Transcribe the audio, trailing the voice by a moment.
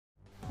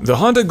The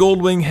Honda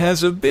Goldwing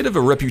has a bit of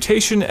a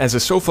reputation as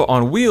a sofa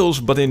on wheels,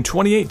 but in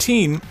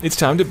 2018, it's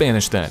time to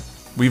banish that.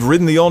 We've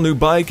ridden the all-new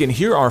bike, and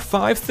here are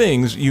 5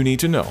 things you need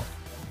to know.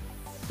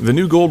 The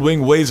new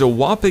Goldwing weighs a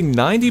whopping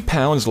 90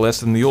 pounds less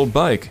than the old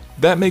bike.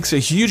 That makes a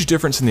huge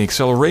difference in the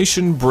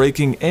acceleration,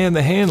 braking, and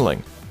the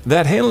handling.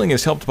 That handling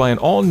is helped by an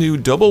all-new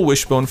double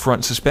wishbone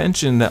front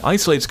suspension that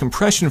isolates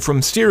compression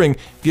from steering,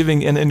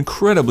 giving an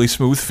incredibly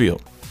smooth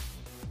feel.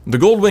 The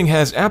Goldwing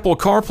has Apple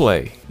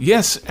CarPlay.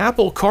 Yes,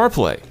 Apple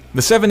CarPlay. The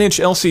 7-inch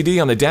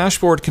LCD on the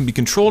dashboard can be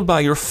controlled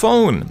by your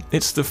phone.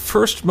 It's the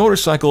first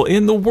motorcycle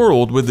in the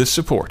world with this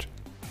support.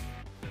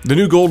 The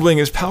new Goldwing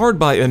is powered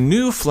by a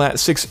new flat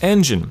 6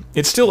 engine.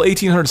 It's still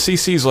 1800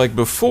 cc's like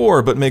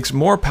before, but makes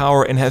more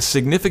power and has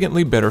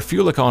significantly better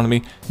fuel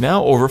economy,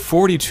 now over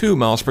 42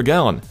 miles per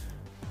gallon.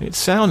 It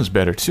sounds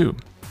better too.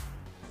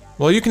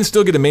 While you can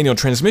still get a manual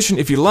transmission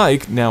if you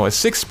like, now a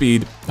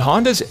 6-speed,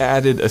 Honda's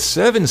added a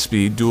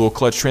 7-speed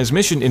dual-clutch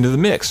transmission into the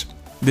mix.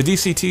 The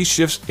DCT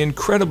shifts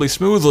incredibly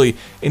smoothly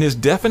and is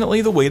definitely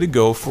the way to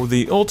go for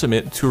the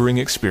ultimate touring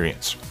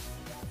experience.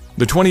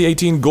 The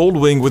 2018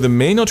 Goldwing with a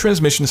manual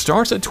transmission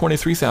starts at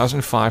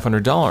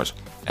 $23,500.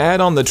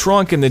 Add on the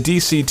trunk and the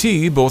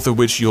DCT, both of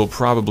which you'll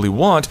probably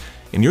want,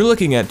 and you're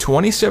looking at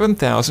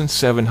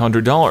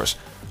 $27,700.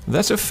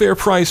 That's a fair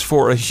price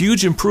for a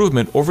huge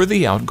improvement over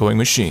the outgoing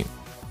machine.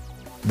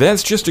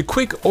 That's just a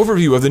quick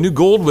overview of the new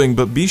Goldwing,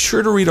 but be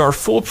sure to read our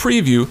full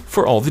preview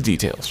for all the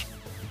details.